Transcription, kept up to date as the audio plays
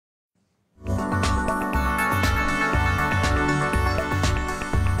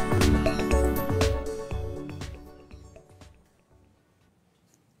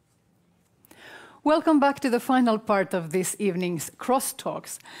Welcome back to the final part of this evening's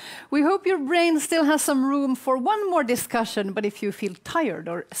Crosstalks. We hope your brain still has some room for one more discussion, but if you feel tired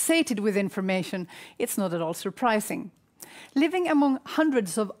or sated with information, it's not at all surprising. Living among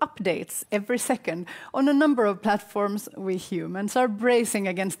hundreds of updates every second on a number of platforms, we humans are bracing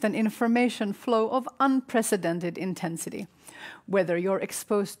against an information flow of unprecedented intensity. Whether you're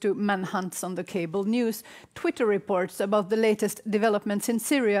exposed to manhunts on the cable news, Twitter reports about the latest developments in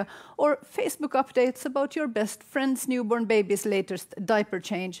Syria, or Facebook updates about your best friend's newborn baby's latest diaper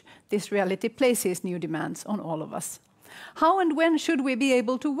change, this reality places new demands on all of us. How and when should we be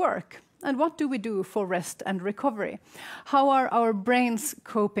able to work? And what do we do for rest and recovery? How are our brains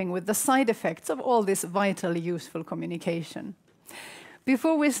coping with the side effects of all this vitally useful communication?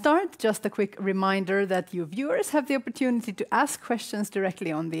 Before we start, just a quick reminder that you viewers have the opportunity to ask questions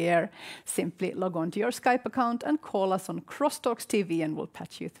directly on the air. Simply log on to your Skype account and call us on Crosstalks TV and we'll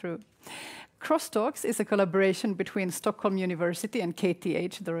patch you through. Crosstalks is a collaboration between Stockholm University and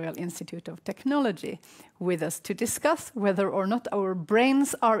KTH, the Royal Institute of Technology. With us to discuss whether or not our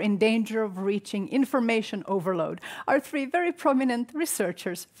brains are in danger of reaching information overload are three very prominent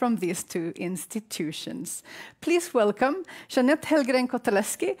researchers from these two institutions. Please welcome Jeanette Hellgren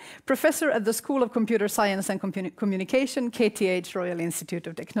Kotaleski, professor at the School of Computer Science and Communication, KTH, Royal Institute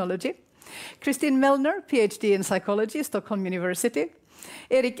of Technology. Christin Mellner, Ph.D. in psychology, Stockholm University.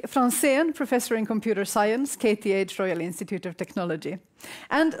 Erik, Fransén, professor in computer science, KTH, Royal Institute of Technology.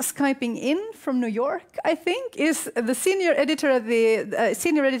 And Skyping in from New York, I think, is the senior editor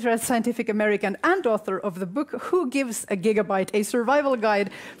at Scientific American and author of the book Who Gives a Gigabyte? A Survival Guide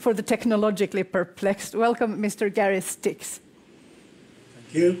for the Technologically Perplexed. Welcome, Mr. Gary Stix.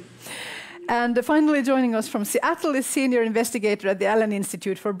 Thank you. And finally joining us from Seattle is senior investigator at the Allen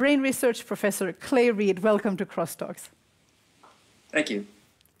Institute for Brain Research, Professor Reid. Welcome to Crosstalks. Thank you.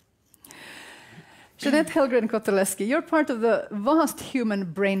 Jeanette Hellgren Kotaleski, you're part of the vast human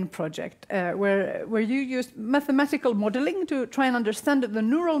brain project, where you used mathematical modeling to try and understand the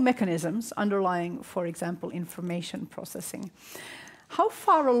neural mechanisms underlying, for example, information processing. How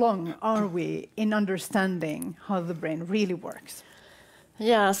far along are we in understanding how the brain really works?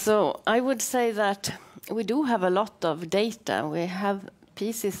 Yeah, so I would say that we do have a lot of data. We have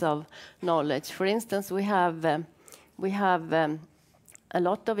pieces of knowledge. For instance, we have a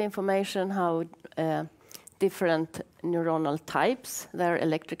lot of information how different neuronal types, their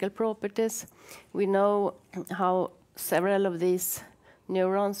electrical properties. We know how several of these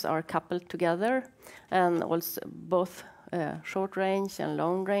neurons are coupled together, and also both short range and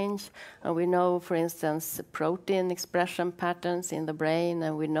long range. And we know, for instance, protein expression patterns in the brain,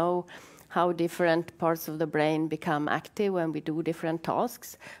 and we know how different parts of the brain become active when we do different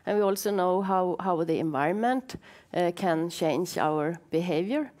tasks. And we also know how the environment can change our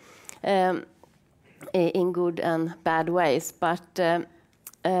behavior in good and bad ways. But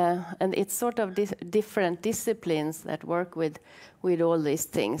and it's sort of different disciplines that work with all these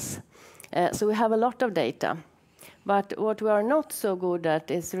things. So we have a lot of data. But what we are not so good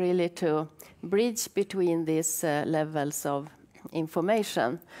at is really to bridge between these levels of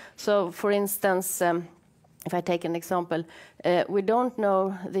information. So, for instance, if I take an example, we don't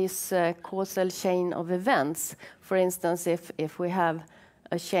know this causal chain of events. For instance, if we have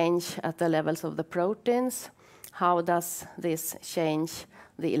a change at the levels of the proteins, how does this change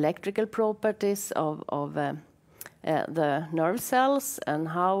the electrical properties of the nerve cells, and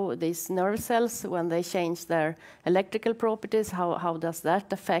how these nerve cells, when they change their electrical properties, how does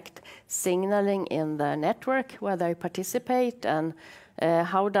that affect signaling in the network where they participate, and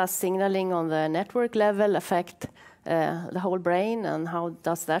how does signaling on the network level affect the whole brain, and how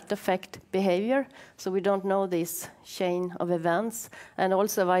does that affect behavior? So we don't know this chain of events, and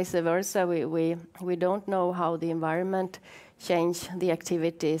also vice versa. We don't know how the environment change the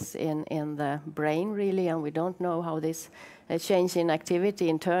activities in the brain, really, and we don't know how this change in activity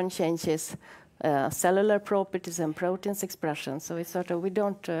in turn changes cellular properties and proteins expression. So it's sort of, we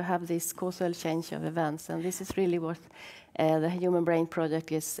don't have this causal change of events, and this is really what the Human Brain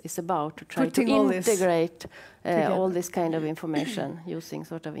Project is about, to try to integrate all this kind of information using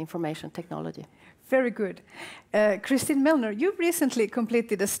sort of information technology. Very good. Christin Mellner, you recently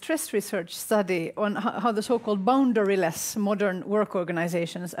completed a stress research study on how the so-called boundaryless modern work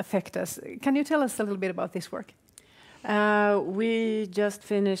organizations affect us. Can you tell us a little bit about this work? We just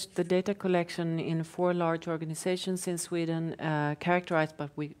finished the data collection in 4 large organizations in Sweden, characterized by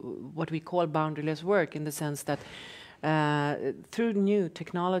what we call boundaryless work, in the sense that through new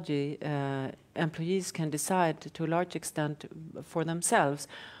technology, employees can decide to a large extent for themselves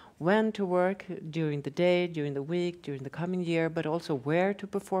when to work during the day, during the week, during the coming year, but also where to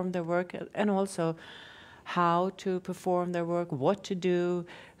perform their work, and also how to perform their work, what to do,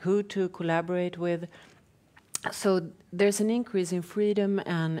 who to collaborate with. So there's an increase in freedom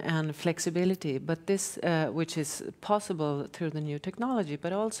and flexibility, but this, which is possible through the new technology,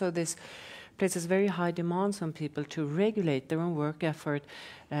 but also this places very high demands on people to regulate their own work effort.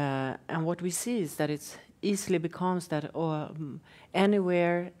 And what we see is that it easily becomes that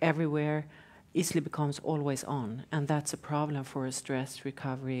anywhere, everywhere, easily becomes always on. And that's a problem for a stress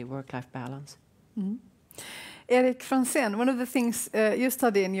recovery, work-life balance. Mm-hmm. Erik, Fransén, one of the things you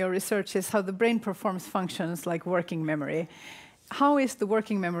study in your research is how the brain performs functions like working memory. How is the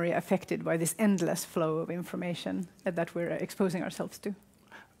working memory affected by this endless flow of information that we're exposing ourselves to?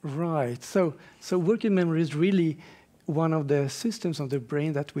 Right. So working memory is really one of the systems of the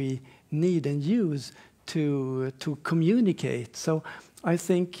brain that we need and use to communicate. So I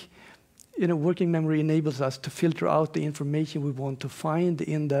think, working memory enables us to filter out the information we want to find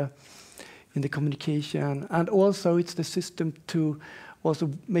in the communication, and also it's the system to also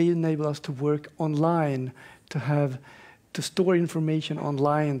may enable us to work online, to store information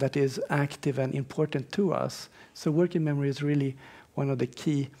online that is active and important to us. So working memory is really one of the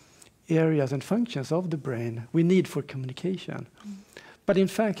key areas and functions of the brain we need for communication. But in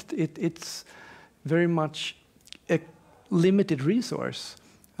fact, it's very much a limited resource.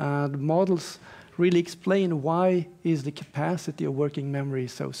 And models really explain why is the capacity of working memory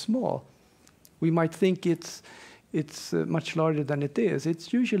so small. We might think it's much larger than it is.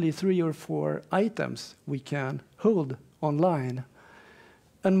 It's usually 3 or 4 items we can hold online.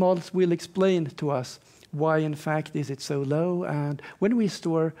 And models will explain to us why, in fact, is it so low, and when we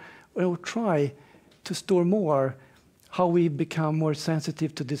store or try to store more, how we become more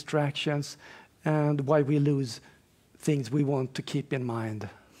sensitive to distractions, and why we lose things we want to keep in mind.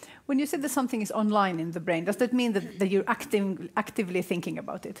 When you said that something is online in the brain, does that mean that you're actively thinking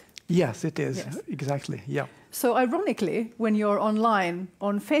about it? Yes, it is. Yes. Exactly, yeah. So ironically, when you're online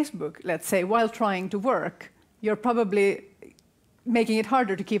on Facebook, let's say, while trying to work, you're probably making it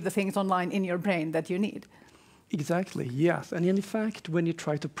harder to keep the things online in your brain that you need. Exactly, yes. And in fact, when you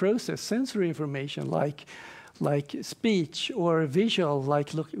try to process sensory information like speech or visual,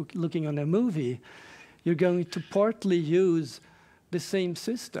 like looking on a movie, you're going to partly use the same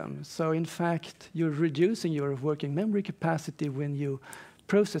system. So in fact, you're reducing your working memory capacity when you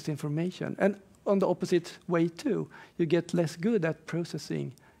process information. And on the opposite way too, you get less good at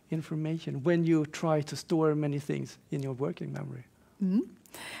processing information when you try to store many things in your working memory. Mm-hmm.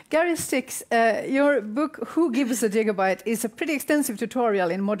 Gary Stix, your book, Who Gives a Gigabyte, is a pretty extensive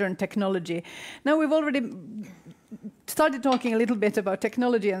tutorial in modern technology. Now we've already started talking a little bit about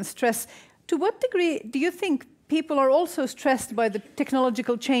technology and stress. To what degree do you think people are also stressed by the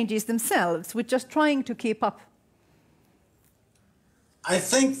technological changes themselves, with just trying to keep up? I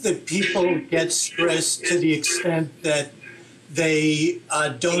think that people get stressed to the extent that they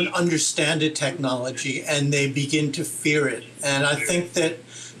don't understand the technology and they begin to fear it. And I think that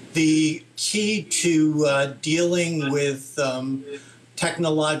the key to dealing with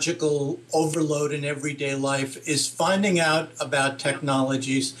technological overload in everyday life is finding out about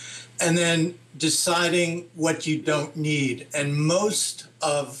technologies and then deciding what you don't need. And most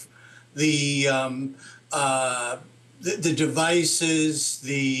of the devices,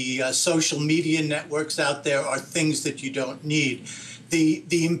 the social media networks out there are things that you don't need.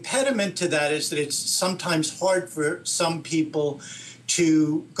 The impediment to that is that it's sometimes hard for some people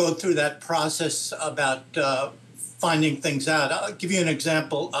to go through that process about finding things out. I'll give you an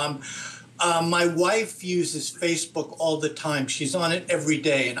example. My wife uses Facebook all the time. She's on it every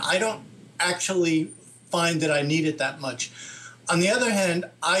day, and I don't actually find that I need it that much. On the other hand,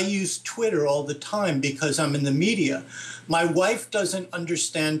 I use Twitter all the time because I'm in the media. My wife doesn't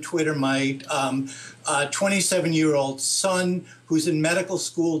understand Twitter. My 27-year-old son, who's in medical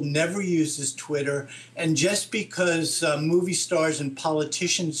school, never uses Twitter. And just because movie stars and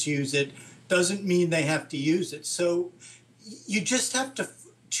politicians use it doesn't mean they have to use it. So you just have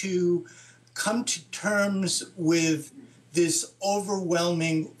to come to terms with this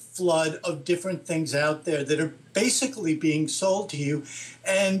overwhelming flood of different things out there that are basically being sold to you,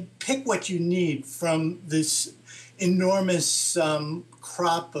 and pick what you need from this enormous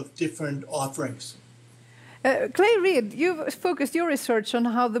crop of different offerings. Reid, you've focused your research on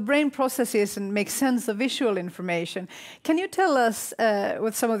how the brain processes and makes sense of visual information. Can you tell us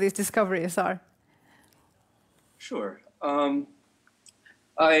what some of these discoveries are? Sure.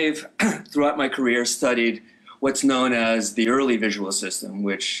 I've, throughout my career, studied what's known as the early visual system,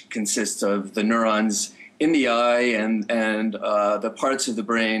 which consists of the neurons in the eye and the parts of the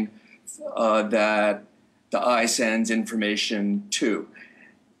brain that the eye sends information to.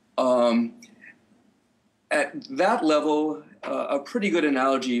 At that level, a pretty good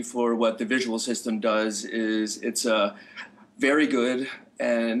analogy for what the visual system does is it's a very good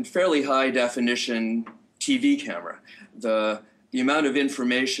and fairly high definition TV camera. The amount of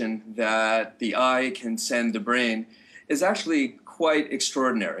information that the eye can send the brain is actually quite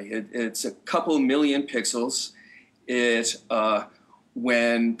extraordinary. It's a couple million pixels.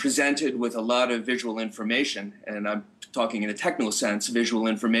 When presented with a lot of visual information, and I'm talking in a technical sense, visual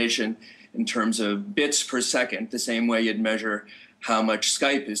information in terms of bits per second, the same way you'd measure how much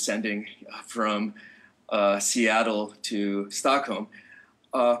Skype is sending from Seattle to Stockholm,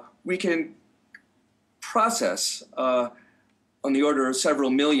 we can process on the order of several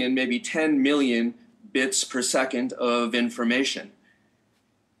million, maybe 10 million bits per second of information.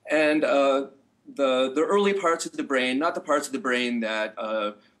 And the early parts of the brain, not the parts of the brain that,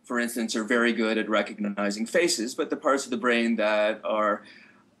 for instance, are very good at recognizing faces, but the parts of the brain that are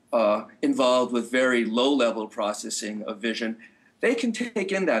involved with very low-level processing of vision, they can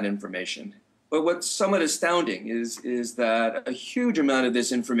take in that information. But what's somewhat astounding is that a huge amount of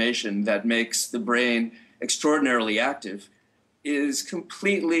this information that makes the brain extraordinarily active is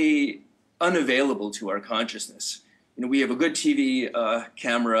completely unavailable to our consciousness. You know, we have a good TV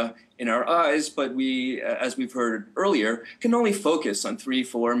camera in our eyes, but we, as we've heard earlier, can only focus on 3,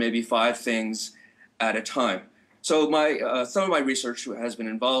 4, maybe 5 things at a time. So some of my research has been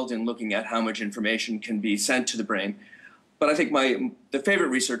involved in looking at how much information can be sent to the brain. But I think the favorite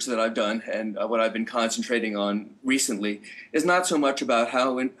research that I've done and what I've been concentrating on recently is not so much about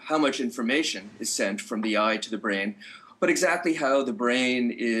how much information is sent from the eye to the brain, but exactly how the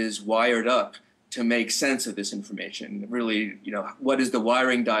brain is wired up to make sense of this information. Really, you know, what is the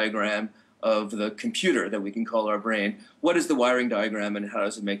wiring diagram of the computer that we can call our brain? What is the wiring diagram and how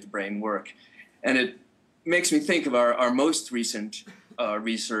does it make the brain work? And it makes me think of our most recent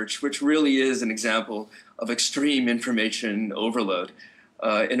research, which really is an example of extreme information overload.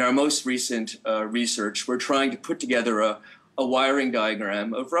 In our most recent research, we're trying to put together a wiring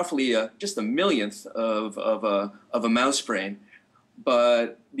diagram of roughly just a millionth of a mouse brain.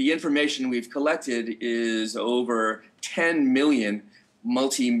 But the information we've collected is over 10 million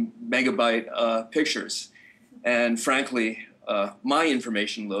multi-megabyte pictures. And frankly, my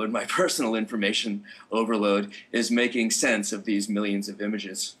information load, my personal information overload, is making sense of these millions of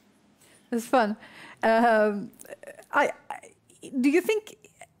images. It's fun. Do you think,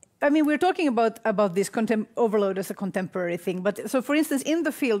 I mean, we're talking about this overload as a contemporary thing, but so for instance, in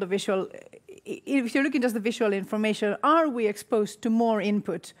the field of visual, if you're looking at just the visual information, are we exposed to more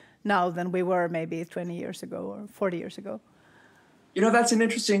input now than we were maybe 20 years ago or 40 years ago? You know, that's an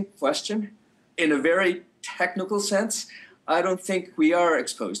interesting question. In a very technical sense, I don't think we are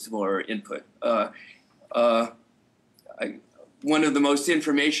exposed to more input. One of the most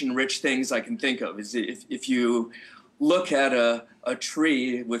information-rich things I can think of is if you look at a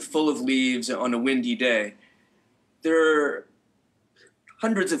tree full of leaves on a windy day, there are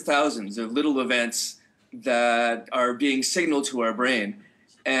hundreds of thousands of little events that are being signaled to our brain.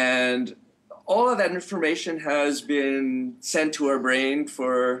 And all of that information has been sent to our brain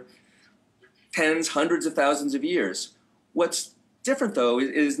for tens, hundreds of thousands of years. What's different, though,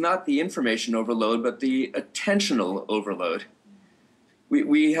 is not the information overload, but the attentional overload.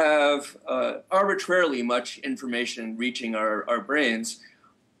 We have arbitrarily much information reaching our brains,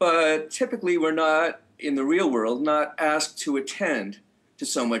 but typically we're not, in the real world, not asked to attend to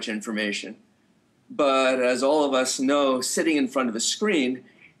so much information. But as all of us know, sitting in front of a screen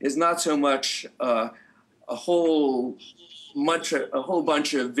is not so much a whole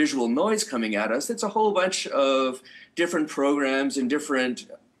bunch of visual noise coming at us. It's a whole bunch of different programs and different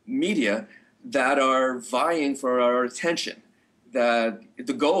media that are vying for our attention. That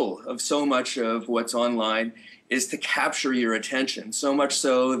the goal of so much of what's online is to capture your attention, so much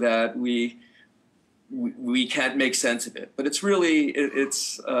so that we can't make sense of it. But it's really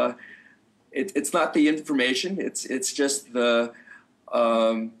it's not the information. It's just the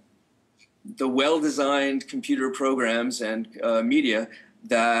well-designed computer programs and media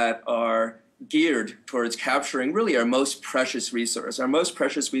that are geared towards capturing really our most precious resource. Our most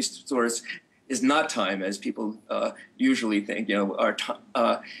precious resource is not time, as people usually think. You know,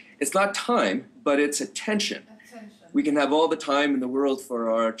 it's not time, but it's attention. We can have all the time in the world for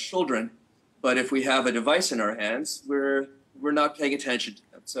our children, but if we have a device in our hands, we're not paying attention to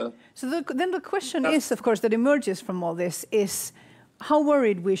them. So then the question is, of course, that emerges from all this is how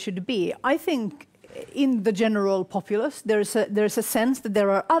worried we should be. I think in the general populace, there's a sense that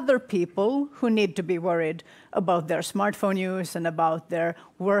there are other people who need to be worried about their smartphone use and about their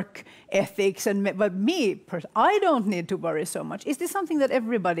work ethics. But I don't need to worry so much. Is this something that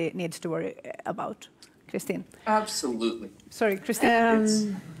everybody needs to worry about? Christine? Absolutely. Sorry,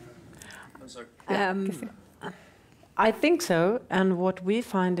 Christine. I'm sorry. I think so, and what we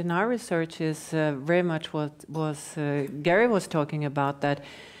find in our research is very much what Gary was talking about, that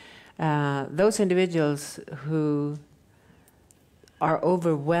those individuals who are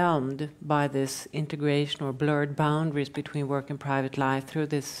overwhelmed by this integration or blurred boundaries between work and private life through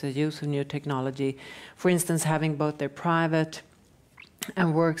this use of new technology, for instance, having both their private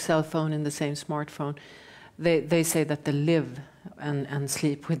and work cell phone in the same smartphone, they say that they live and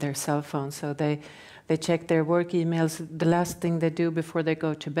sleep with their cell phone. So they check their work emails, the last thing they do before they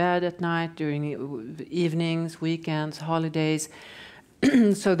go to bed at night, during evenings, weekends, holidays.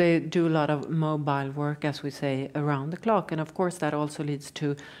 So they do a lot of mobile work, as we say, around the clock. And of course, that also leads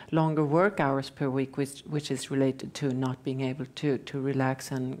to longer work hours per week, which is related to not being able to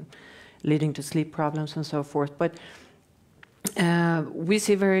relax and leading to sleep problems and so forth. But we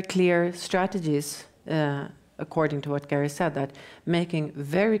see very clear strategies, according to what Gary said, that making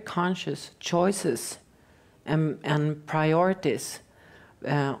very conscious choices and priorities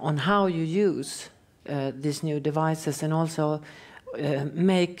on how you use these new devices, and also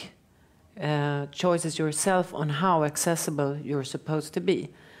make choices yourself on how accessible you're supposed to be.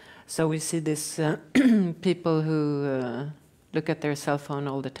 So we see this people who look at their cell phone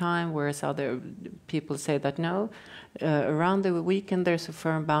all the time, whereas other people say that no, around the weekend there's a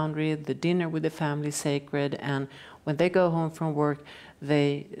firm boundary, the dinner with the family is sacred, and when they go home from work,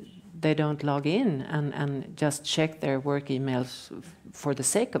 they don't log in and just check their work emails for the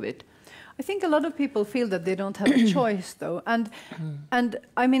sake of it. I think a lot of people feel that they don't have a choice, though. And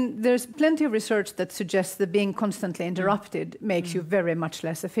I mean, there's plenty of research that suggests that being constantly interrupted makes you very much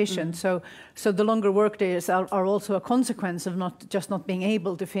less efficient. So the longer work days are also a consequence of not being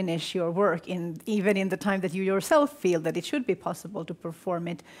able to finish your work even in the time that you yourself feel that it should be possible to perform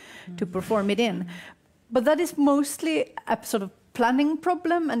it in. But that is mostly a sort of planning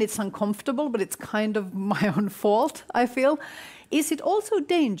problem, and it's uncomfortable, but it's kind of my own fault, I feel. Is it also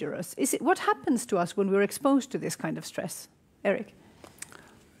dangerous? What happens to us when we're exposed to this kind of stress? Erik?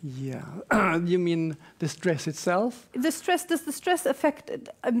 Yeah, you mean the stress itself? Does the stress affect,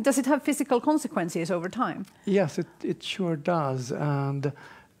 does it have physical consequences over time? Yes, it sure does. And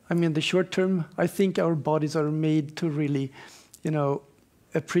I mean, the short term, I think our bodies are made to really,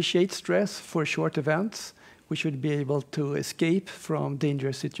 appreciate stress for short events. We should be able to escape from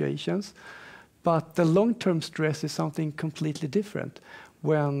dangerous situations. But the long-term stress is something completely different.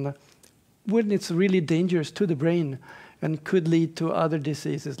 When it's really dangerous to the brain and could lead to other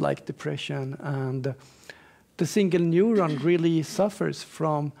diseases like depression, and the single neuron really suffers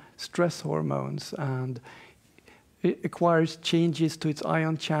from stress hormones, and it acquires changes to its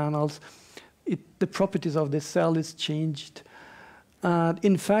ion channels. The properties of the cell is changed.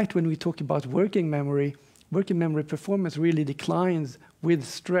 In fact, when we talk about working memory performance really declines with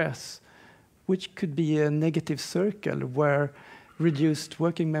stress, which could be a negative circle where reduced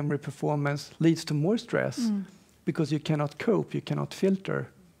working memory performance leads to more stress because you cannot cope, you cannot filter.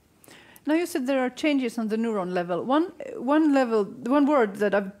 Now you said there are changes on the neuron level. One word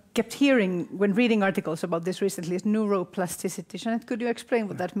that I've kept hearing when reading articles about this recently is neuroplasticity. Jeanette, could you explain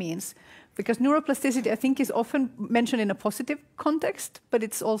what that means? Because neuroplasticity, I think, is often mentioned in a positive context, but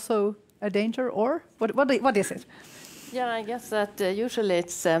it's also a danger, or what is it? Yeah, I guess that usually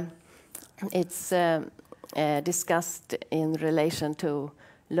it's discussed in relation to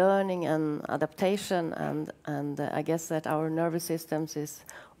learning and adaptation, and I guess that our nervous systems is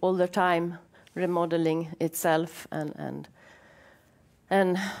all the time remodeling itself and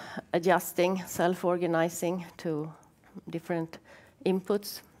adjusting, self-organizing to different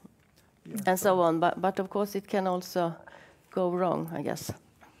inputs, and so on. But of course, it can also go wrong, I guess.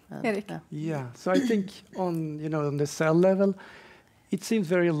 Erik? Yeah. So I think on the cell level, it seems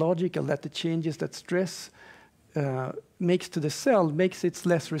very logical that the changes that stress makes to the cell makes it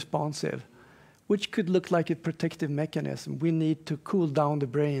less responsive, which could look like a protective mechanism. We need to cool down the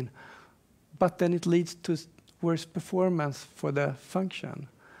brain, but then it leads to worse performance for the function.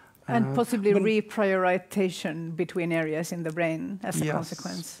 And possibly reprioritization between areas in the brain as a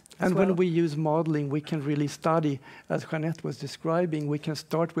consequence. And when we use modeling, we can really study, as Jeanette was describing, we can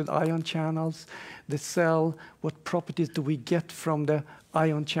start with ion channels, the cell, what properties do we get from the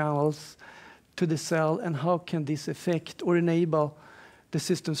ion channels to the cell, and how can this affect or enable the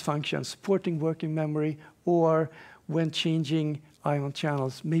system's function, supporting working memory, or when changing ion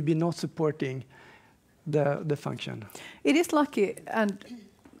channels, maybe not supporting the function. It is lucky, and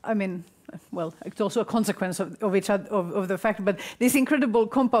I mean, well, it's also a consequence of the fact, but this incredible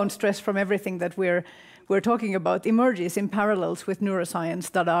compound stress from everything that we're talking about emerges in parallels with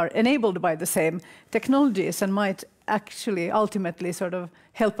neuroscience that are enabled by the same technologies and might actually ultimately sort of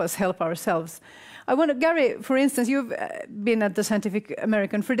help us help ourselves. I wonder, Gary, for instance, you've been at the Scientific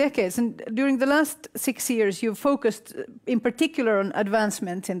American for decades, and during the last 6 years, you've focused in particular on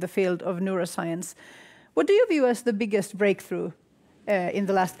advancements in the field of neuroscience. What do you view as the biggest breakthrough in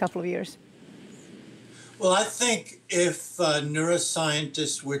the last couple of years? Well, I think if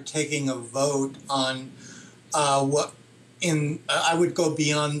neuroscientists were taking a vote on I would go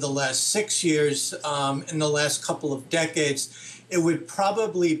beyond the last 6 years, in the last couple of decades, it would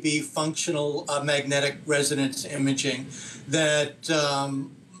probably be functional magnetic resonance imaging that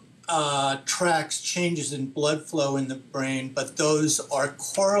tracks changes in blood flow in the brain, but those are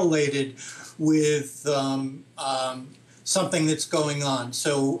correlated with something that's going on.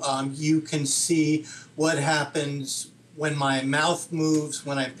 So you can see what happens when my mouth moves,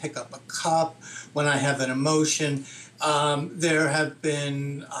 when I pick up a cup, when I have an emotion. There have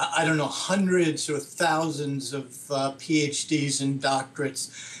been, I don't know, hundreds or thousands of PhDs and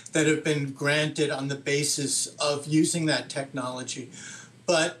doctorates that have been granted on the basis of using that technology.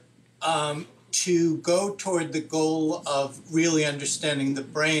 But to go toward the goal of really understanding the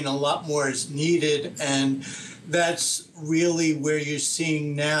brain, a lot more is needed. And that's really where you're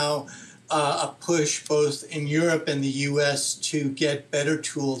seeing now a push both in Europe and the US to get better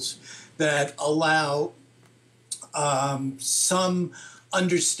tools that allow some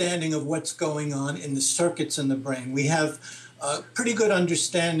understanding of what's going on in the circuits in the brain. We have a pretty good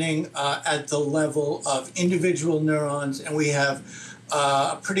understanding at the level of individual neurons, and we have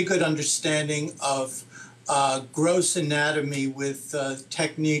a pretty good understanding of gross anatomy with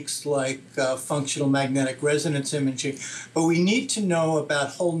techniques like functional magnetic resonance imaging. But we need to know about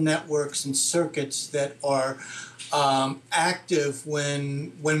whole networks and circuits that are active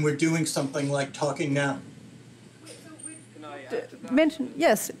when we're doing something like talking now.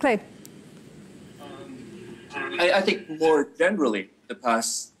 Yes, Clay. I think more generally, the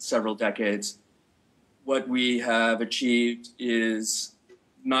past several decades, what we have achieved is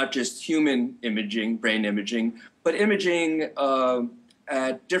not just human imaging, brain imaging, but imaging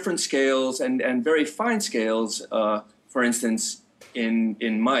at different scales and very fine scales, for instance,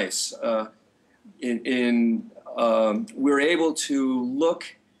 in mice. We're able to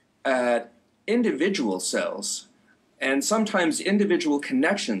look at individual cells and sometimes individual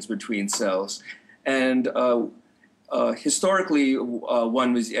connections between cells. And historically,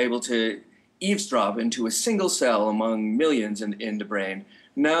 one was able to eavesdrop into a single cell among millions in the brain.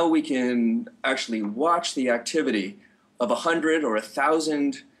 Now we can actually watch the activity of 100 or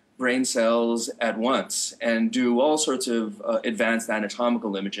 1,000 brain cells at once and do all sorts of advanced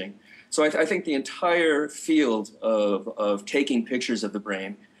anatomical imaging. So I think the entire field of taking pictures of the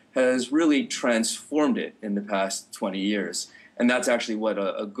brain has really transformed it in the past 20 years. And that's actually what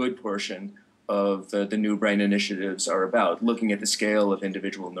a good portion of the new brain initiatives are about, looking at the scale of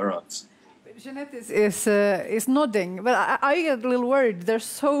individual neurons. Jeanette is nodding, but I get a little worried. There's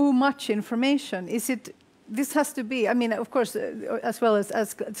so much information. This has to be, I mean, of course, as well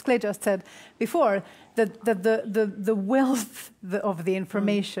as Clay just said before, that the wealth of the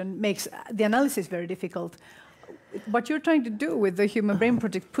information makes the analysis very difficult. What you're trying to do with the Human Brain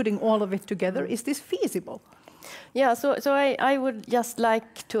Project, putting all of it together, is this feasible? Yeah, so I would just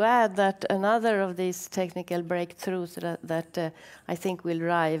like to add that another of these technical breakthroughs that I think will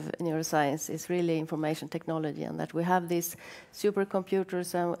drive neuroscience is really information technology, and that we have these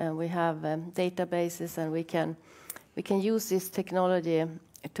supercomputers and we have databases, and we can use this technology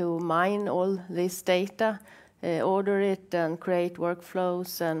to mine all this data, order it and create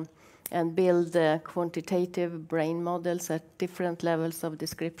workflows and build quantitative brain models at different levels of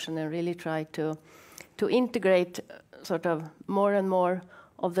description, and really try to integrate sort of more and more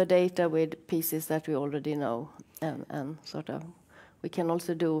of the data with pieces that we already know, and sort of we can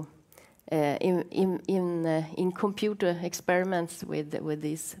also do in computer experiments with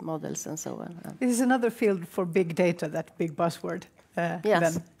these models and so on. This is another field for big data, that big buzzword.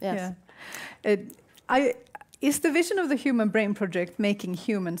 Yes. Yes. Yeah. Is the vision of the Human Brain Project making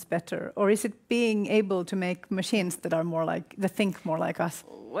humans better, or is it being able to make machines that are more like, that think more like us?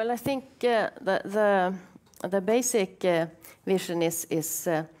 Well, I think the basic vision is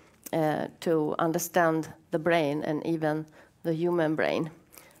to understand the brain and even the human brain.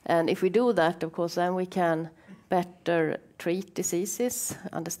 And if we do that, of course, then we can better treat diseases,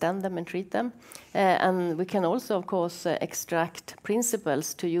 understand them and treat them. And we can also, of course, extract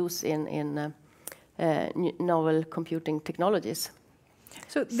principles to use in novel computing technologies.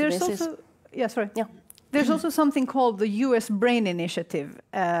 So there's this also, yeah, sorry. Yeah. There's also something called the US Brain Initiative.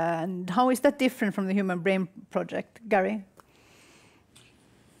 And how is that different from the Human Brain Project? Gary?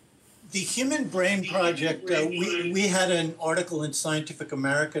 The Human Brain Project, we had an article in Scientific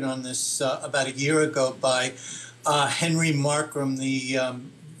American on this about a year ago by Henry Markram, the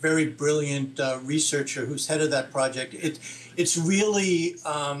very brilliant researcher who's head of that project. It's really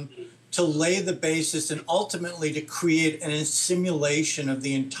to lay the basis and ultimately to create a simulation of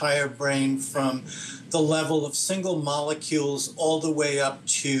the entire brain from the level of single molecules all the way up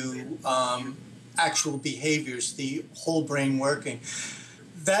to actual behaviors, the whole brain working.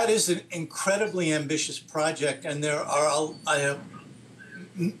 That is an incredibly ambitious project, and there are,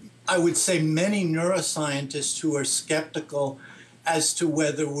 I would say, many neuroscientists who are skeptical as to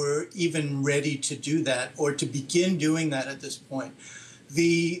whether we're even ready to do that or to begin doing that at this point.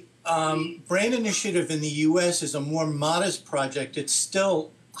 The Brain Initiative in the US is a more modest project. It's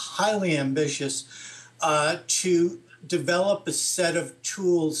still highly ambitious to develop a set of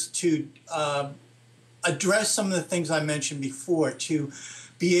tools to address some of the things I mentioned before, to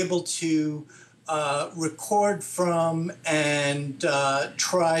be able to record from and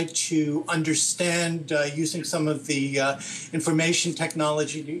try to understand using some of the information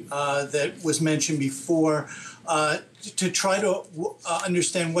technology that was mentioned before, to try to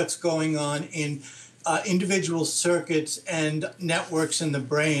understand what's going on in individual circuits and networks in the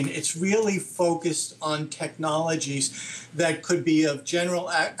brain. It's really focused on technologies that could be of general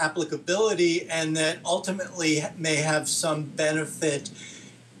applicability and that ultimately may have some benefit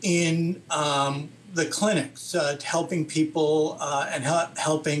in the clinics, helping people and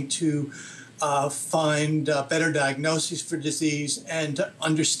helping to find better diagnoses for disease and to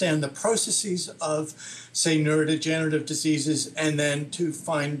understand the processes of, say, neurodegenerative diseases, and then to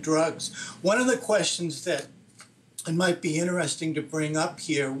find drugs. One of the questions that it might be interesting to bring up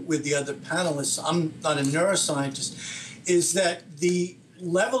here with the other panelists, I'm not a neuroscientist, is that the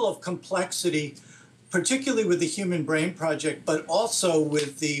level of complexity, particularly with the Human Brain Project, but also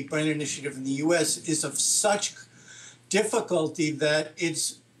with the Brain Initiative in the US, is of such difficulty that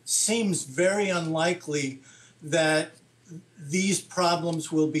it seems very unlikely that these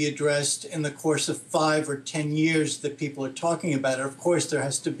problems will be addressed in the course of 5 or 10 years that people are talking about. Of course, there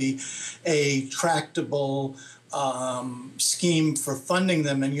has to be a tractable scheme for funding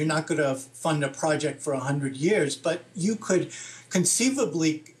them, and you're not going to fund a project for 100 years, but you could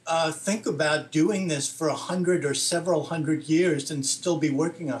conceivably think about doing this for 100 or several hundred years and still be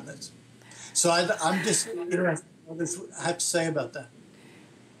working on this. So I'm just interested in what I have to say about that.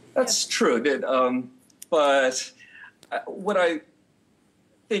 That's true, but what I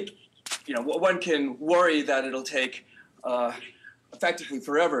think, one can worry that it'll take effectively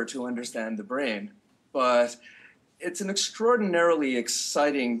forever to understand the brain, but it's an extraordinarily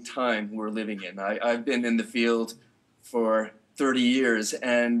exciting time we're living in. I've been in the field for 30 years,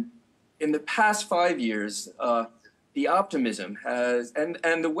 and in the past 5 years, the optimism has,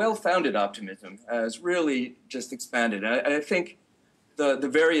 and the well-founded optimism has really just expanded. I think the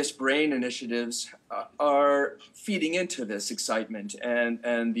various brain initiatives are feeding into this excitement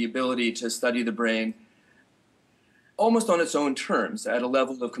and the ability to study the brain almost on its own terms at a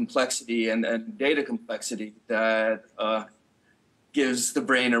level of complexity and data complexity that gives the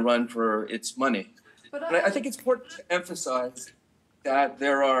brain a run for its money. But I think it's important to emphasize that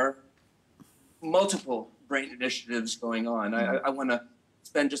there are multiple brain initiatives going on. I want to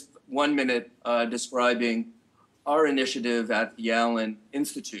spend just 1 minute describing our initiative at the Allen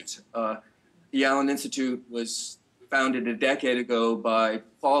Institute. The Allen Institute was founded a decade ago by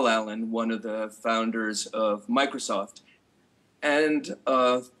Paul Allen, one of the founders of Microsoft. And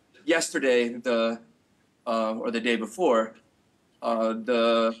yesterday, or the day before,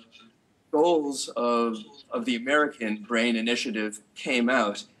 the goals of the American Brain Initiative came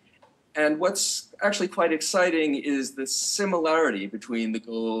out. And what's actually quite exciting is the similarity between the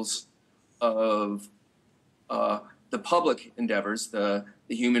goals of the public endeavors, the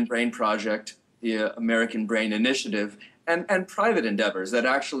Human Brain Project, the American Brain Initiative, and private endeavors that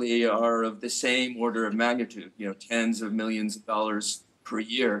actually are of the same order of magnitude, tens of millions of dollars per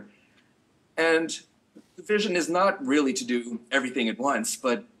year. And the vision is not really to do everything at once,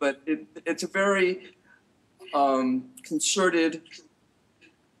 but it's a very concerted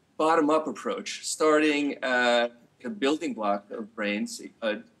bottom-up approach, starting at the building block of brains,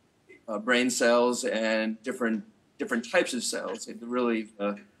 brain cells and different types of cells, and really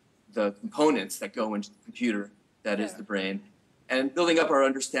the components that go into the computer that is the brain, and building up our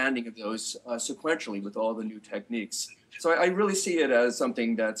understanding of those sequentially with all the new techniques. So I really see it as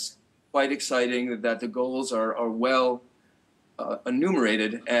something that's quite exciting that the goals are well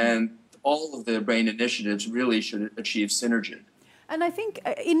enumerated, and all of the brain initiatives really should achieve synergy. And I think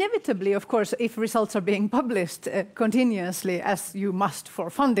inevitably, of course, if results are being published continuously, as you must for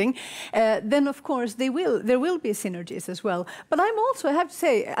funding, then of course there will be synergies as well. But I'm also, I have to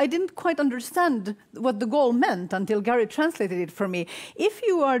say, I didn't quite understand what the goal meant until Gary translated it for me.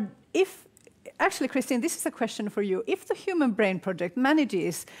 Actually, Christin, this is a question for you. If the Human Brain Project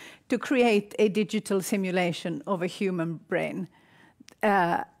manages to create a digital simulation of a human brain,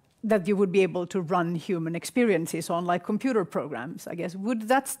 that you would be able to run human experiences on, like computer programs, I guess. Would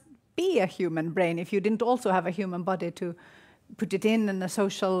that be a human brain if you didn't also have a human body to put it in a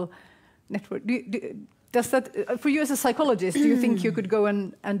social network? Does that, for you as a psychologist, do you think you could go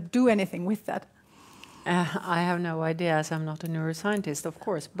and do anything with that? I have no idea, as I'm not a neuroscientist, of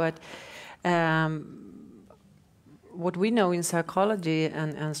course, but what we know in psychology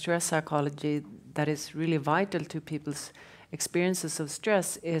and stress psychology that is really vital to people's experiences of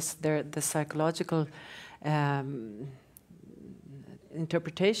stress is the psychological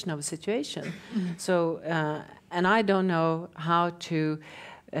interpretation of a situation. Mm-hmm. So, and I don't know how to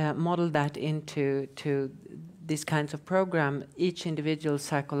model that into these kinds of program, each individual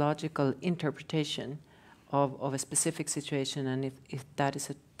psychological interpretation of a specific situation, and if that is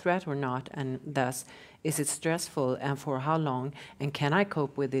a threat or not, and thus, is it stressful and for how long, and can I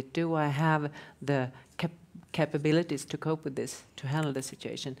cope with it? Do I have the capabilities to cope with this, to handle the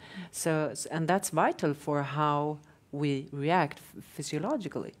situation? So, and that's vital for how we react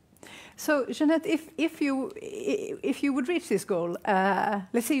physiologically. So, Jeanette, if you would reach this goal,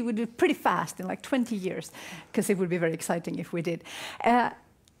 let's say you would do it pretty fast in like 20 years, because it would be very exciting if we did.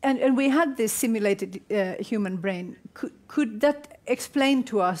 And we had this simulated human brain. Could that explain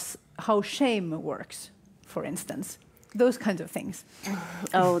to us how shame works, for instance? Those kinds of things.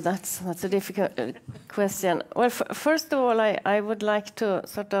 Oh, that's a difficult question. Well, first of all, I would like to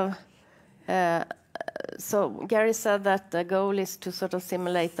sort of... so Gary said that the goal is to sort of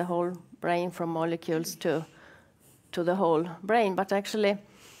simulate the whole brain from molecules to the whole brain. But actually,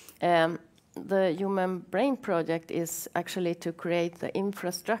 the Human Brain Project is actually to create the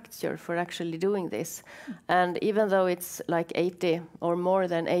infrastructure for actually doing this. And even though it's like 80 or more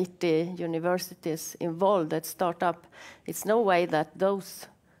than 80 universities involved at startup, it's no way that those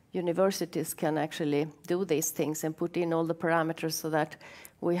universities can actually do these things and put in all the parameters so that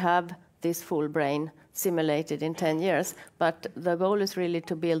we have this full brain simulated in 10 years. But the goal is really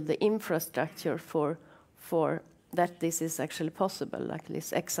to build the infrastructure for that this is actually possible, like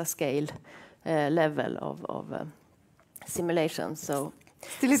this exascale level of simulation. So,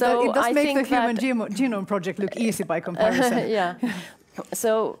 still, it does make the Human Genome Project look easy by comparison. Yeah.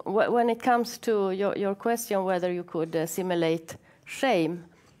 So when it comes to your question whether you could simulate shame,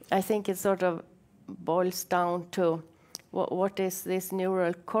 I think it sort of boils down to what is this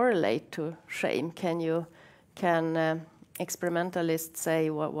neural correlate to shame? Can experimentalists say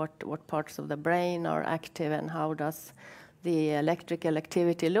what parts of the brain are active and how does the electrical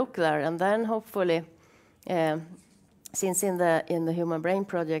activity look there? And then hopefully, since in the Human Brain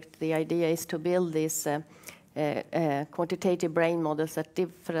Project the idea is to build these quantitative brain models at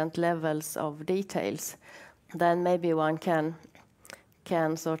different levels of details, then maybe one can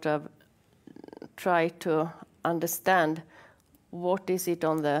sort of try to understand what is it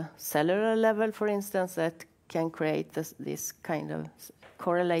on the cellular level, for instance, that can create this kind of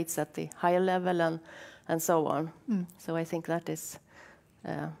correlates at the higher level and so on. Mm. So I think that is,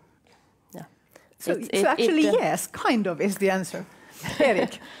 yeah. So actually, yes, kind of is the answer.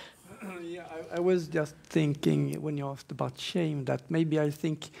 Erik. Yeah, I was just thinking when you asked about shame that maybe I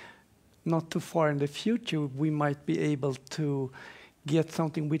think not too far in the future we might be able to get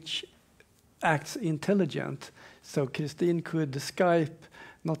something which acts intelligent. So Christine could Skype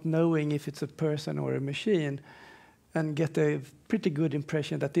not knowing if it's a person or a machine and get a pretty good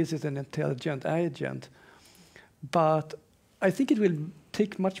impression that this is an intelligent agent. But I think it will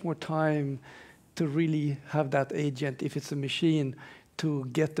take much more time to really have that agent, if it's a machine, to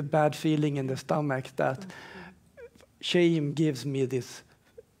get the bad feeling in the stomach that shame gives me this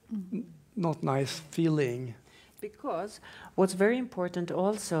not nice feeling. Because what's very important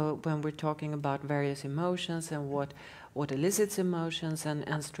also when we're talking about various emotions and what elicits emotions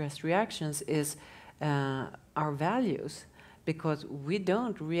and stress reactions is our values. Because we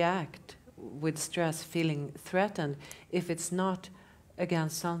don't react with stress feeling threatened if it's not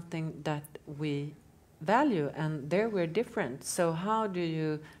against something that we value, and there we're different. So how do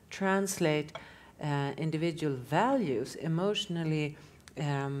you translate individual values, emotionally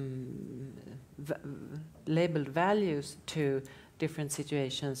labeled values, to different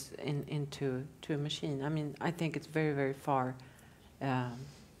situations into a machine. I mean, I think it's very, very far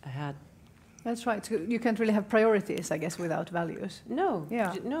ahead. That's right. So you can't really have priorities, I guess, without values. No,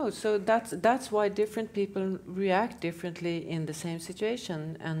 Yeah. no. So that's why different people react differently in the same situation,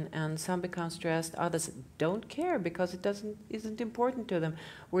 and some become stressed, others don't care because it isn't important to them,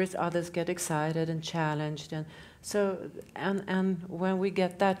 whereas others get excited and challenged, and so and when we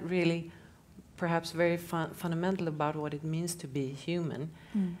get that really, perhaps very fundamental about what it means to be human,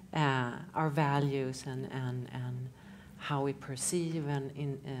 our values and how we perceive and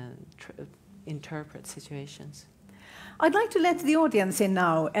interpret situations. I'd like to let the audience in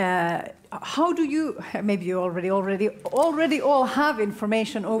now. How do you, maybe you already all have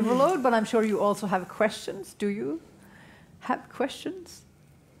information overload, but I'm sure you also have questions. Do you have questions?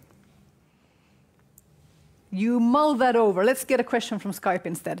 You mull that over. Let's get a question from Skype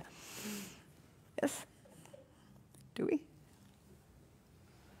instead. Yes? Do we?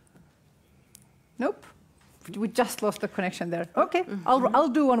 Nope. We just lost the connection there. Okay, I'll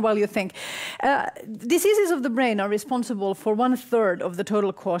do one while you think. Diseases of the brain are responsible for 1/3 of the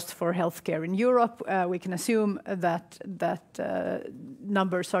total cost for healthcare in Europe. We can assume that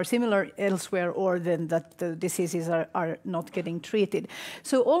numbers are similar elsewhere, or then that the diseases are not getting treated.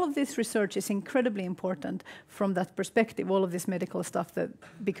 So all of this research is incredibly important from that perspective, all of this medical stuff,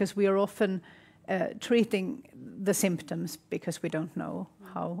 because we are often treating the symptoms because we don't know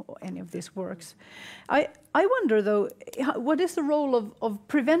how any of this works. I wonder, though, what is the role of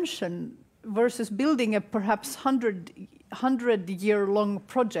prevention versus building a perhaps 100-year-long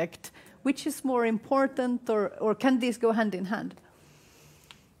project? Which is more important, or can these go hand in hand?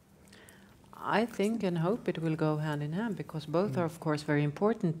 I think and hope it will go hand in hand, because both are, of course, very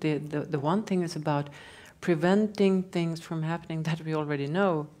important. The one thing is about preventing things from happening that we already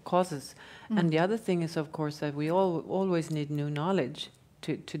know causes. And the other thing is, of course, that we always need new knowledge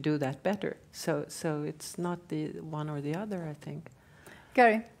to do that better. So it's not the one or the other, I think.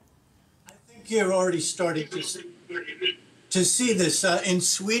 Gary? I think you're already starting to see this. In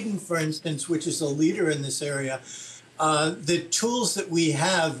Sweden, for instance, which is a leader in this area, the tools that we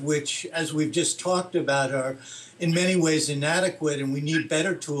have, which, as we've just talked about, are in many ways inadequate, and we need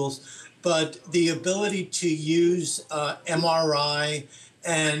better tools. But the ability to use MRI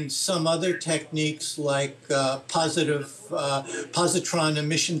and some other techniques like positron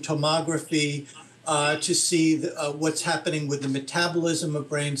emission tomography to see what's happening with the metabolism of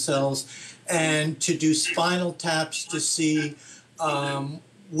brain cells, and to do spinal taps to see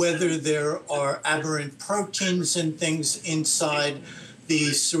whether there are aberrant proteins and things inside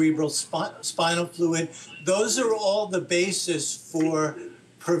the cerebral spinal fluid. Those are all the basis for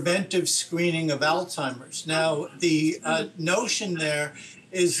preventive screening of Alzheimer's. Now, the notion there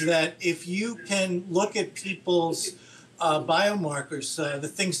is that if you can look at people's biomarkers, the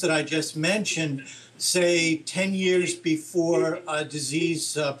things that I just mentioned, say 10 years before a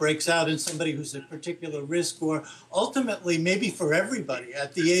disease breaks out in somebody who's at particular risk, or ultimately maybe for everybody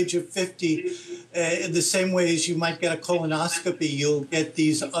at the age of 50, in the same way as you might get a colonoscopy, you'll get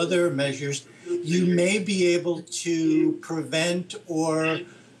these other measures. You may be able to prevent or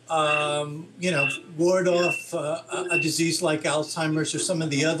ward off a disease like Alzheimer's or some of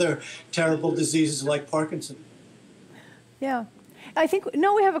the other terrible diseases like Parkinson. Yeah. I think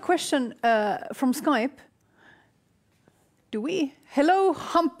now we have a question from Skype. Do we? Hello,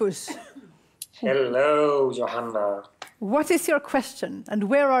 Hampus. Hello, Johanna. What is your question, and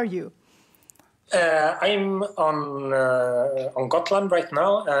where are you? I'm on Gotland right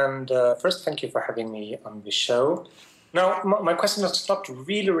now, and first, thank you for having me on the show. Now, my question is not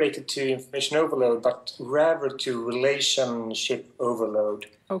really related to information overload, but rather to relationship overload.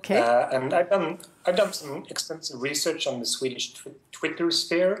 Okay. And I've done some extensive research on the Swedish Twitter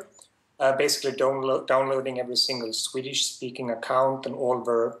sphere, basically downloading every single Swedish-speaking account and all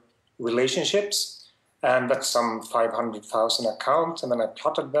their relationships. And that's some 500,000 accounts. And then I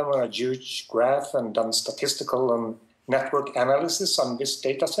plotted them on a huge graph and done statistical and network analysis on this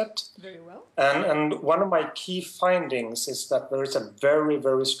data set. Very well. And one of my key findings is that there is a very,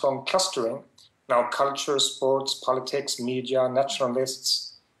 very strong clustering. Now, culture, sports, politics, media,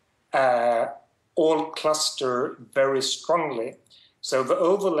 nationalists, all cluster very strongly. So the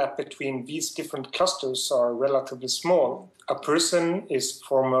overlap between these different clusters are relatively small. A person is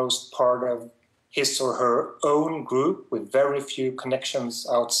foremost part of his or her own group with very few connections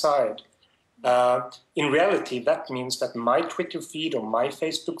outside. In reality, that means that my Twitter feed or my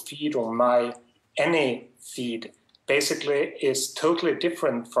Facebook feed or my any feed basically is totally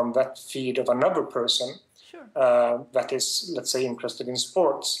different from that feed of another person. Sure. That is, let's say, interested in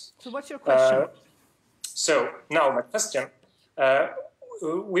sports. So what's your question? So now my question,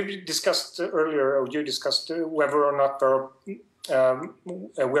 We've discussed earlier, or you discussed whether or not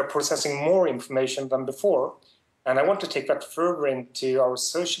we're processing more information than before. And I want to take that further into our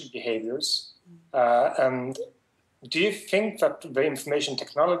social behaviors. And do you think that the information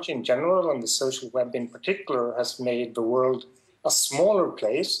technology in general and the social web in particular has made the world a smaller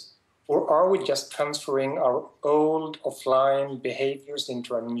place? Or are we just transferring our old offline behaviors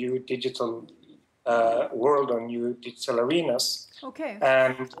into a new digital world or new digital arenas? Okay.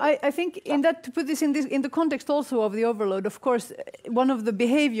 And I think in that, to put this in the context also of the overload, of course, one of the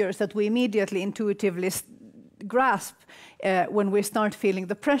behaviors that we immediately intuitively grasp when we start feeling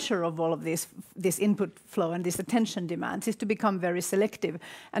the pressure of all of this input flow and this attention demands is to become very selective.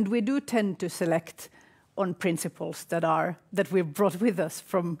 And we do tend to select on principles that we've brought with us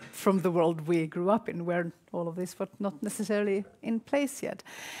from the world we grew up in, where all of this was not necessarily in place yet.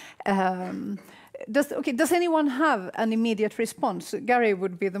 Does anyone have an immediate response? Gary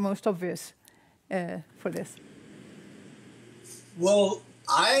would be the most obvious for this. Well,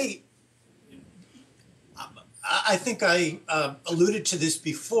 I think I alluded to this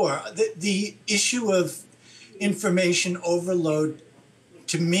before. The issue of information overload,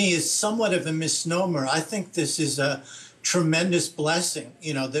 to me, is somewhat of a misnomer. I think this is a tremendous blessing,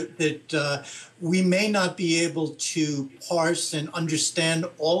 you know, that we may not be able to parse and understand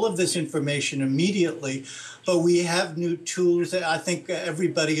all of this information immediately, but we have new tools. I think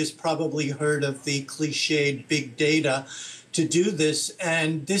everybody has probably heard of the cliched big data to do this.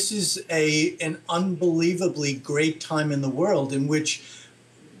 And this is an unbelievably great time in the world in which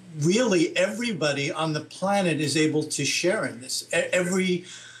really everybody on the planet is able to share in this.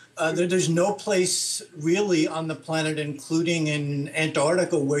 There's no place really on the planet, including in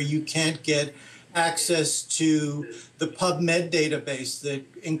Antarctica, where you can't get access to the PubMed database that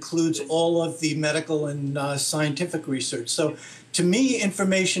includes all of the medical and scientific research. So to me,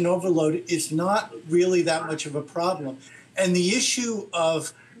 information overload is not really that much of a problem. And the issue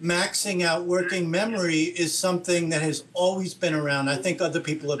of maxing out working memory is something that has always been around. I think other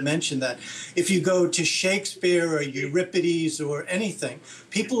people have mentioned that. If you go to Shakespeare or Euripides or anything,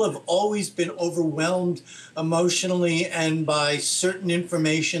 people have always been overwhelmed emotionally and by certain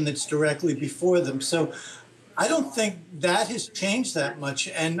information that's directly before them. So I don't think that has changed that much.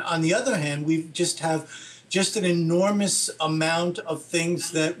 And on the other hand, we just have an enormous amount of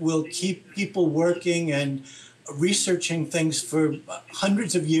things that will keep people working and researching things for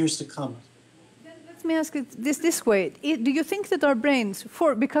hundreds of years to come. Let me ask it this way. Do you think that our brains,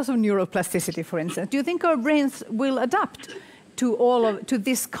 because of neuroplasticity, for instance, do you think our brains will adapt to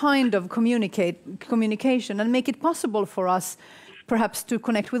this kind of communication and make it possible for us perhaps to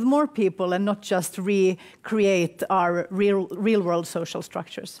connect with more people and not just recreate our real-world social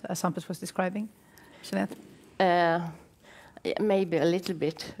structures, as Hampus was describing? Jeanette? Maybe a little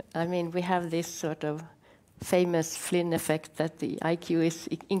bit. I mean, we have this sort of famous Flynn effect that the IQ is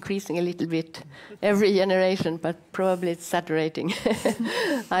increasing a little bit every generation, but probably it's saturating.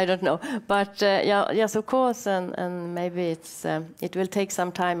 I don't know. But yes, of course, and maybe it will take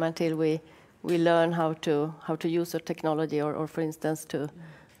some time until we learn how to use the technology, or for instance, to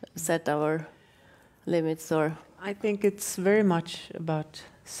set our limits. Or I think it's very much about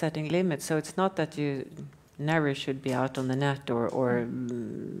setting limits. So it's not that you never should be out on the net or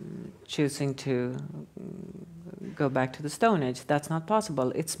choosing to go back to the Stone Age. That's not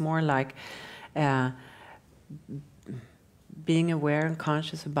possible. It's more like being aware and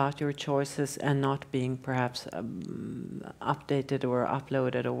conscious about your choices and not being perhaps updated or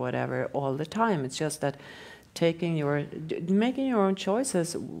uploaded or whatever all the time. It's just that making your own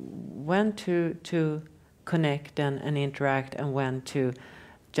choices, when to connect and interact, and when to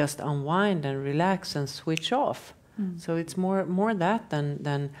just unwind and relax and switch off. So it's more that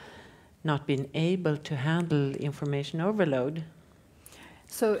than not being able to handle information overload.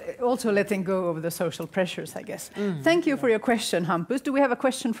 So also letting go of the social pressures, I guess. Thank you for your question, Hampus. Do we have a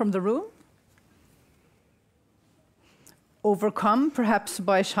question from the room? Overcome perhaps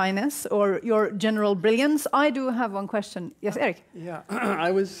by shyness or your general brilliance? I do have one question. Yes, Erik? Yeah,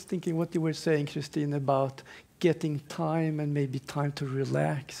 I was thinking what you were saying, Christine, about getting time and maybe time to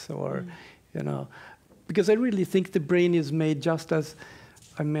relax, or, you know, because I really think the brain is made, just as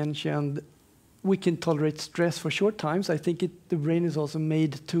I mentioned, we can tolerate stress for short times. I think the brain is also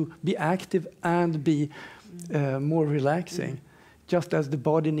made to be active and be more relaxing. Just as the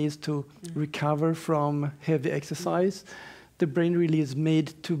body needs to recover from heavy exercise, the brain really is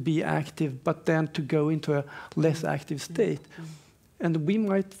made to be active, but then to go into a less active state. And we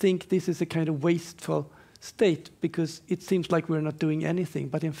might think this is a kind of wasteful state because it seems like we're not doing anything.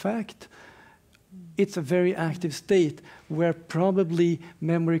 But in fact, it's a very active state where probably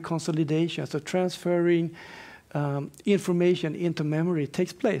memory consolidation, so transferring information into memory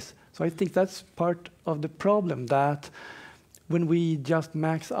takes place. So I think that's part of the problem, that when we just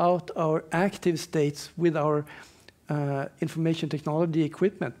max out our active states with our information technology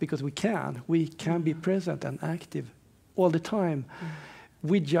equipment, because we can be present and active all the time,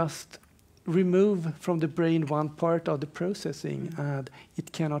 we just remove from the brain one part of the processing, and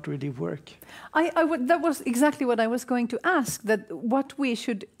it cannot really work. That was exactly what I was going to ask, that what we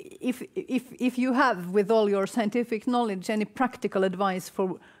should, if you have, with all your scientific knowledge, any practical advice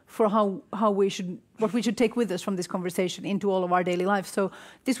for what we should take with us from this conversation into all of our daily lives. So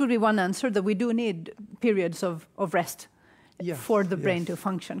this would be one answer, that we do need periods of rest for the brain to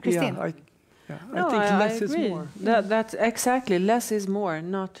function. Christin? I think less is more. That's exactly, less is more,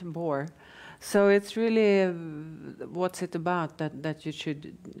 not bore. So it's really, what's it about, that you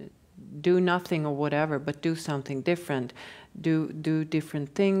should do nothing or whatever, but do something different, do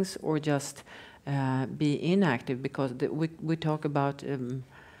different things, or just be inactive, because we talk about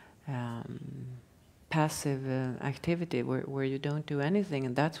passive activity where you don't do anything,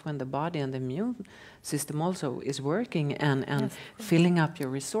 and that's when the body and the immune system also is working and filling up your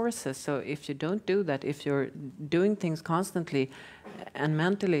resources. So if you don't do that, if you're doing things constantly and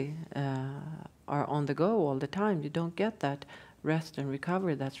mentally are on the go all the time, you don't get that rest and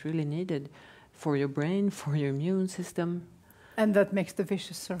recovery that's really needed for your brain, for your immune system. And that makes the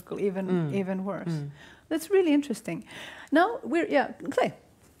vicious circle even worse. That's really interesting. Now Clay.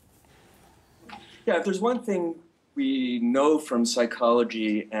 Yeah, if there's one thing we know from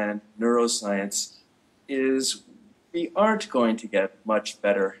psychology and neuroscience, is we aren't going to get much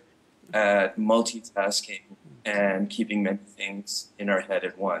better at multitasking and keeping many things in our head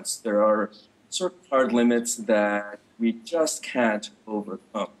at once. There are sort of hard limits that we just can't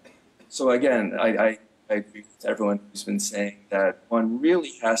overcome. So again, I agree with everyone who's been saying that one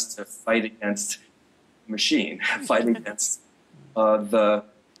really has to fight against the machine, fight against the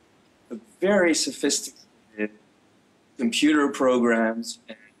very sophisticated computer programs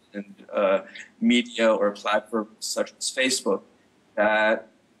and media or platforms such as Facebook that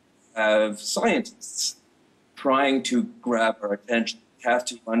have scientists trying to grab our attention. We have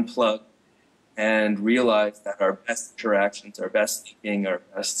to unplug and realize that our best interactions, our best thinking, our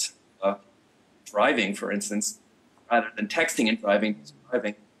best driving, for instance, rather than texting and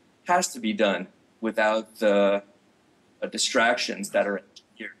driving, has to be done without the distractions that are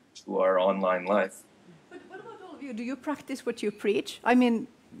engineered to our online life. But what about all of you? Do you practice what you preach? I mean,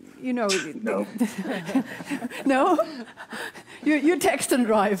 you know... No. No? You text and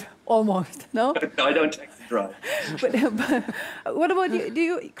drive, almost, no? No, I don't text and drive. But what about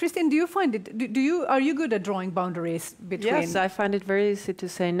you? Christin, do you find it... Are you good at drawing boundaries between... Yes, I find it very easy to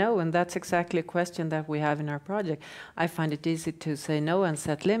say no, and that's exactly a question that we have in our project. I find it easy to say no and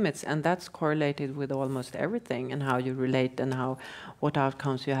set limits, and that's correlated with almost everything, and how you relate and what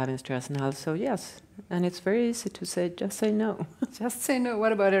outcomes you have in stress and health. So yes, and it's very easy to say, just say no. Just say no.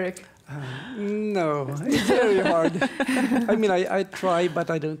 What about Erik? No, it's very hard. I mean, I try, but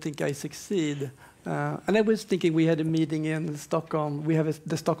I don't think I succeed. And I was thinking, we had a meeting in Stockholm. We have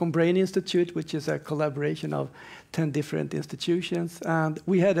the Stockholm Brain Institute, which is a collaboration of 10 different institutions. And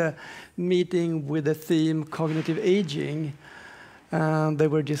we had a meeting with the theme cognitive aging. And they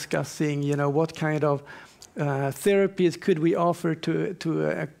were discussing, what kind of therapies could we offer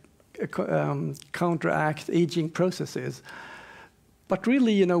to counteract aging processes. But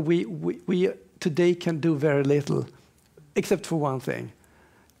really, we today can do very little, except for one thing.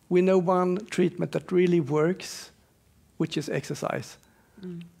 We know one treatment that really works, which is exercise.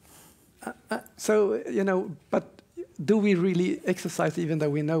 So, but do we really exercise even though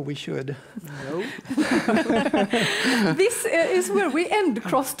we know we should? No. This is where we end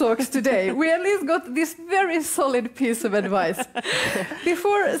Crosstalks today. We at least got this very solid piece of advice.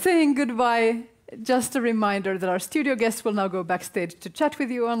 Before saying goodbye, just a reminder that our studio guests will now go backstage to chat with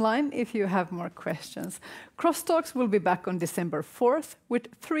you online if you have more questions. Crosstalks will be back on December 4th with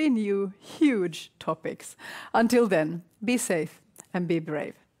 3 new huge topics. Until then, be safe and be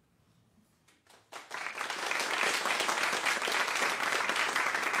brave.